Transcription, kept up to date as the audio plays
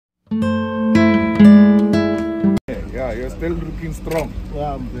Yeah, you're still looking strong.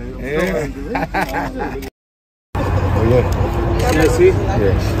 Yeah, I'm strong. Oh, yeah. Can I see?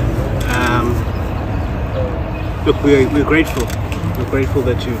 Yes. Look, we're grateful. We're grateful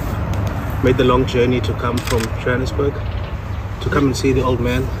that you've made the long journey to come from Johannesburg to come and see the old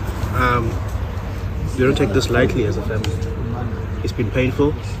man. We don't take this lightly as a family. It's been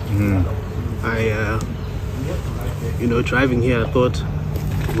painful. You know, driving here, I thought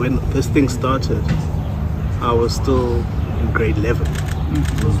when this thing started, I was still in grade 11.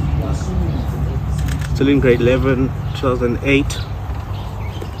 Still in grade 11, 2008,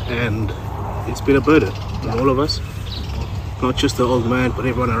 and it's been a burden on all of us, not just the old man, but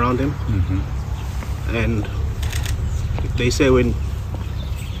everyone around him. And they say when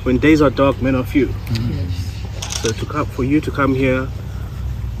days are dark, men are few. So for you to come here,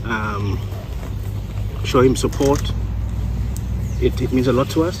 show him support, it means a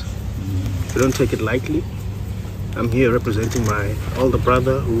lot to us. We don't take it lightly. I'm here representing my older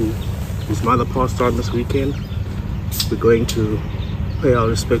brother whose mother passed on this weekend. We're going to pay our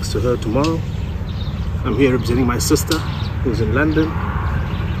respects to her tomorrow. I'm here representing my sister who's in London,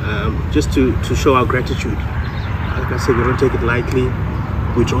 just to show our gratitude. Like I said, we don't take it lightly.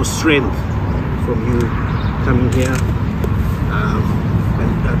 We draw strength from you coming here,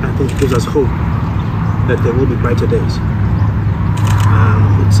 and I think it gives us hope that there will be brighter days.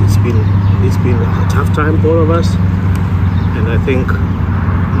 It's been a tough time for all of us, and I think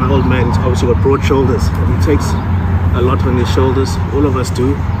my old man's obviously got broad shoulders, and he takes a lot on his shoulders. All of us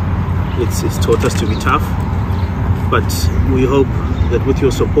do. It's taught us to be tough, but we hope that with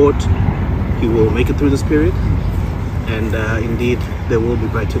your support he will make it through this period, and indeed there will be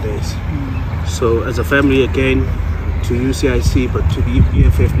brighter days. So as a family, again, to UCIC, but to the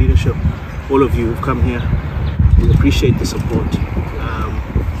EFF leadership, all of you who've come here, we appreciate the support.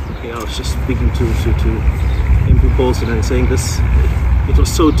 I was just speaking to MP Paulson and saying this, it was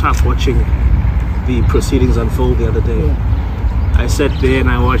so tough watching the proceedings unfold the other day. I sat there and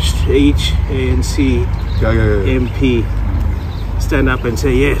I watched each ANC MP stand up and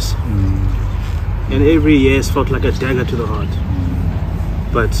say yes. And every yes felt like a dagger to the heart.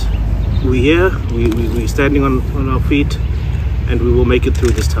 But we're here, we're standing on our feet, and we will make it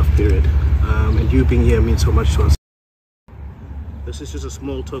through this tough period. And you being here means so much to us. This is just a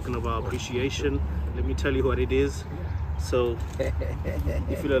small token of our appreciation. Let me tell you what it is. So,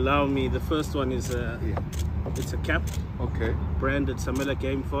 if you'll allow me, the first one is it's a cap, branded Samela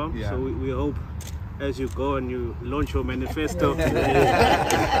Game Farm. So we hope as you go and you launch your manifesto,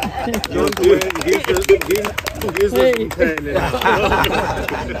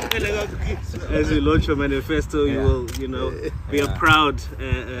 as you launch your manifesto, you will, be a proud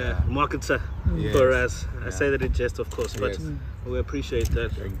marketer for us. I say that in jest, of course, but we appreciate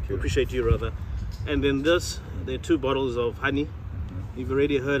that. We appreciate you, rather. And then there are 2 bottles of honey. You've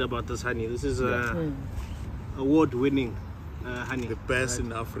already heard about this honey. This is award-winning honey. The best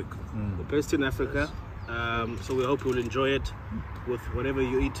in Africa. The best in Africa. So we hope you'll enjoy it with whatever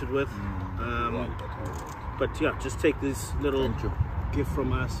you eat it with. But yeah, just take this little gift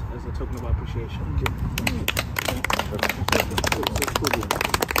from us as a token of appreciation.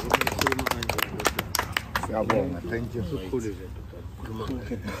 Thank you.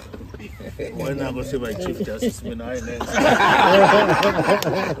 When I go see my Chief Justice,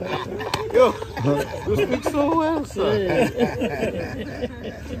 Yo, you speak so well, sir.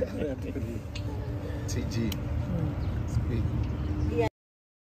 TG.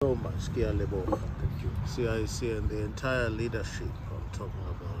 So much, Thank you. CIC and the entire leadership. I'm talking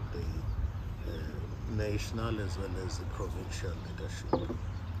about the national as well as the provincial leadership.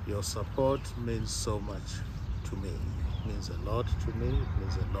 Your support means so much to me. It means a lot to me. It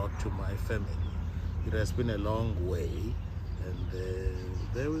means a lot to my family. It has been a long way, and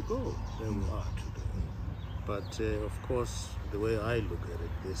there we go. There we are today. But of course, the way I look at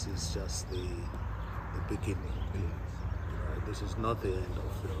it, this is just the beginning. This is not the end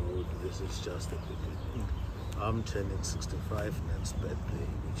of the road. This is just the beginning. I'm turning 65 next birthday,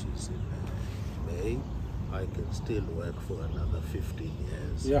 which is in May. I can still work for another 15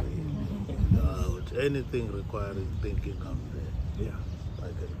 years without anything requiring thinking up there.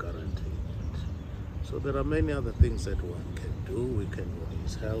 I can guarantee it. So there are many other things that one can do. We can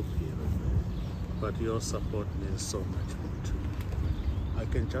always help here and there. But your support means so much more to me. I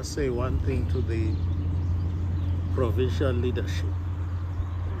can just say one thing to the provincial leadership.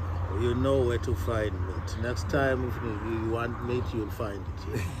 You know where to find meat. Next time if you want meat, you'll find it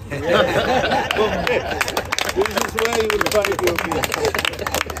here. This is where you will find your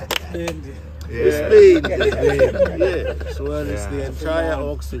meat. Spain. Yes, well, it's the entire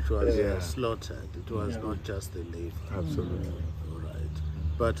ox which was slaughtered. It was not just the liver. Absolutely. All right.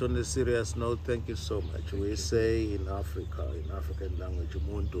 But on a serious note, thank you so much. We say in Africa, in African language,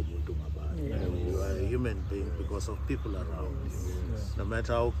 "Umuntu, umuntu mabani." You are a human being because of people around you. No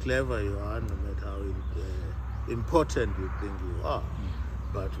matter how clever you are, no matter how important you think you are,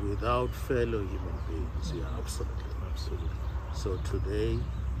 but without fellow human beings, you are absolutely. So today,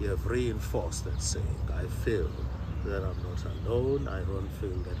 you have reinforced that saying. I feel that I'm not alone. I don't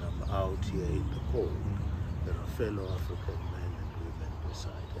feel that I'm out here in the cold. There are fellow African men and women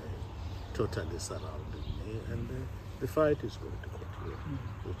beside me, totally surrounding me, and the fight is going to continue.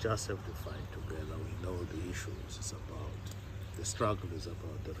 We just have to fight together. We know the issues is about, the struggle is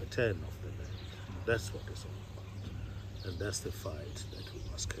about the return of the land. That's what it's all about. And that's the fight that we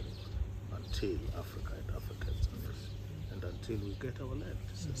must carry on until Africa and Africans are free. And until we get our land.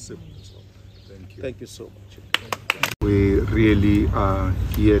 It's as simple as that. Thank you. Thank you so much. We really are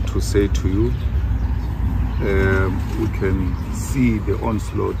here to say to you, we can see the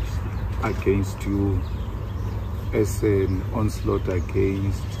onslaught against you as an onslaught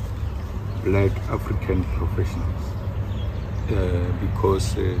against black African professionals,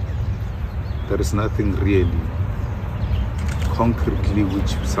 because there is nothing really concretely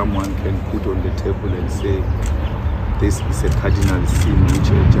which someone can put on the table and say this is a cardinal sin which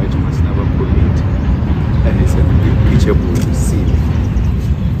a judge must never commit, and it's an impeachable sin.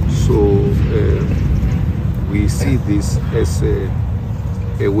 So we see this as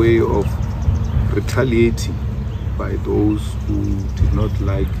a way of retaliating by those who did not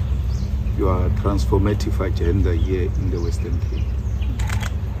like your transformative agenda here in the Western Cape.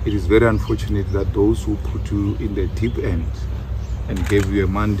 It is very unfortunate that those who put you in the deep end and gave you a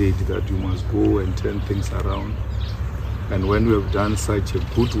mandate that you must go and turn things around, and when we have done such a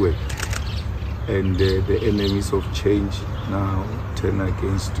good work and the enemies of change now turn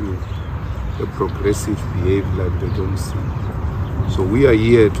against you, the progressive behave like they don't see. So we are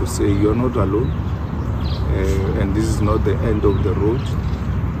here to say you're not alone, and this is not the end of the road,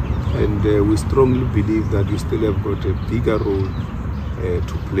 and we strongly believe that you still have got a bigger role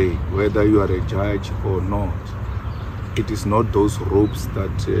to play, whether you are a judge or not. It is not those ropes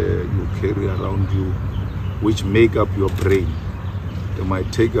that you carry around you which make up your brain. They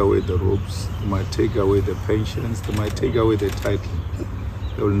might take away the ropes, they might take away the pensions, they might take away the title.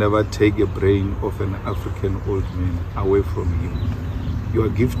 They will never take a brain of an African old man away from him. You are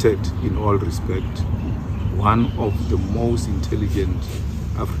gifted in all respect. One of the most intelligent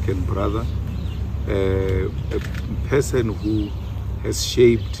African brother, a person who has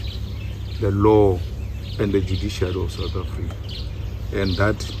shaped the law and the judiciary of South Africa. And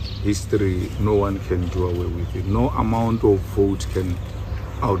that history, no one can do away with it. No amount of vote can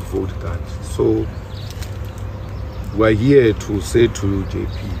outvote that. So we're here to say to you,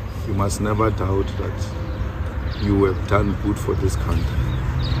 JP, you must never doubt that you have done good for this country.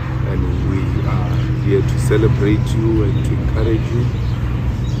 And we are here to celebrate you and to encourage you.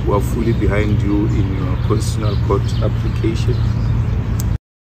 We are fully behind you in your constitutional court application.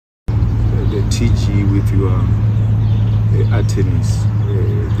 The TG with your attorneys,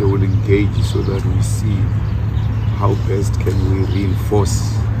 they will engage so that we see how best can we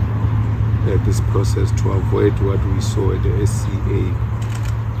reinforce this process to avoid what we saw at the SCA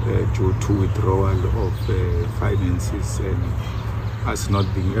due to withdrawal of finances and us not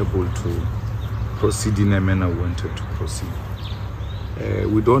being able to proceed in a manner we wanted to proceed.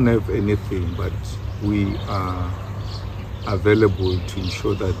 We don't have anything, but we are available to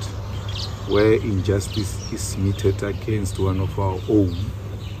ensure that where injustice is meted against one of our own,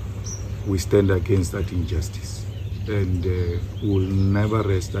 we stand against that injustice, and will never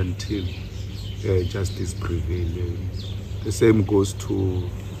rest until justice prevails. The same goes to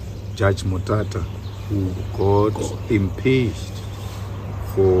Judge Motata, who got impeached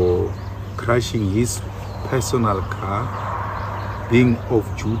for crashing his personal car, being off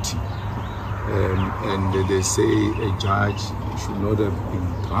duty, and they say a judge should not have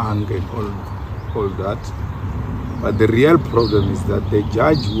been drunk and all that. But the real problem is that the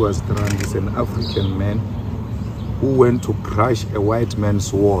judge who was drunk is an African man who went to crash a white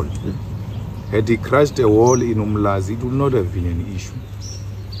man's wall. Had he crashed a wall in Umlazi, it would not have been an issue.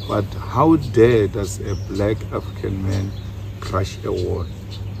 But how dare does a black African man crash a wall?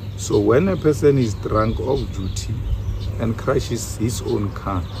 So when a person is drunk off duty and crashes his own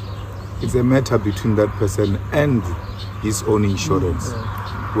car, it's a matter between that person and his own insurance.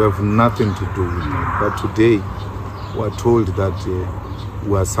 We have nothing to do with that. But today, we are told that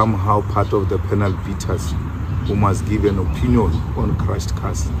we are somehow part of the penal beaters who must give an opinion on crashed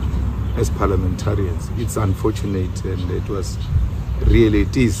cars. as parliamentarians. It's unfortunate, and it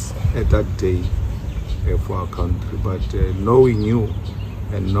is at that day for our country. But knowing you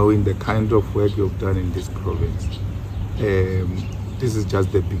and knowing the kind of work you've done in this province, this is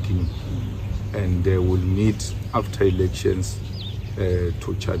just the beginning, and we'll meet after elections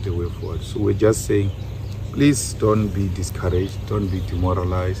to chart the way forward. So we're just saying, please don't be discouraged, don't be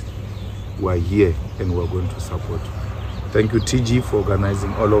demoralized. We're here and we're going to support you. Thank you, TG, for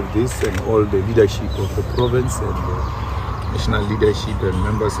organizing all of this, and all the leadership of the province and the national leadership and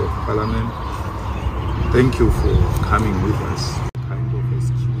members of parliament. Thank you for coming with us. Kind of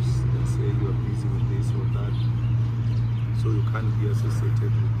excuse and say you're busy with this or that, so you can't be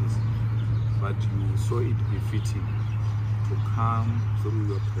associated with this. But you saw it befitting to come through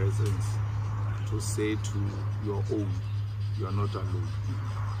your presence to say to your own, you are not alone.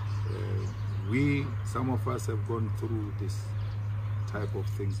 Some of us have gone through this type of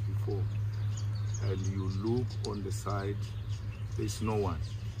things before, and you look on the side, there's no one,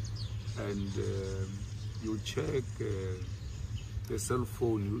 and you check the cell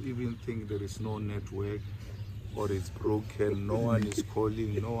phone, you even think there is no network or it's broken, no one is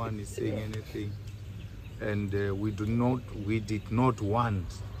calling, no one is saying anything, and we did not want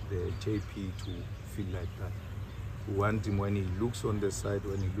the JP to feel like that. We want him, when he looks on the side,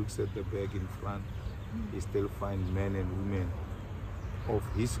 when he looks at the bag in front, he still finds men and women of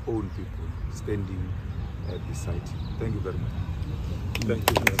his own people standing beside him. Thank you very much.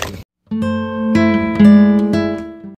 Thank you.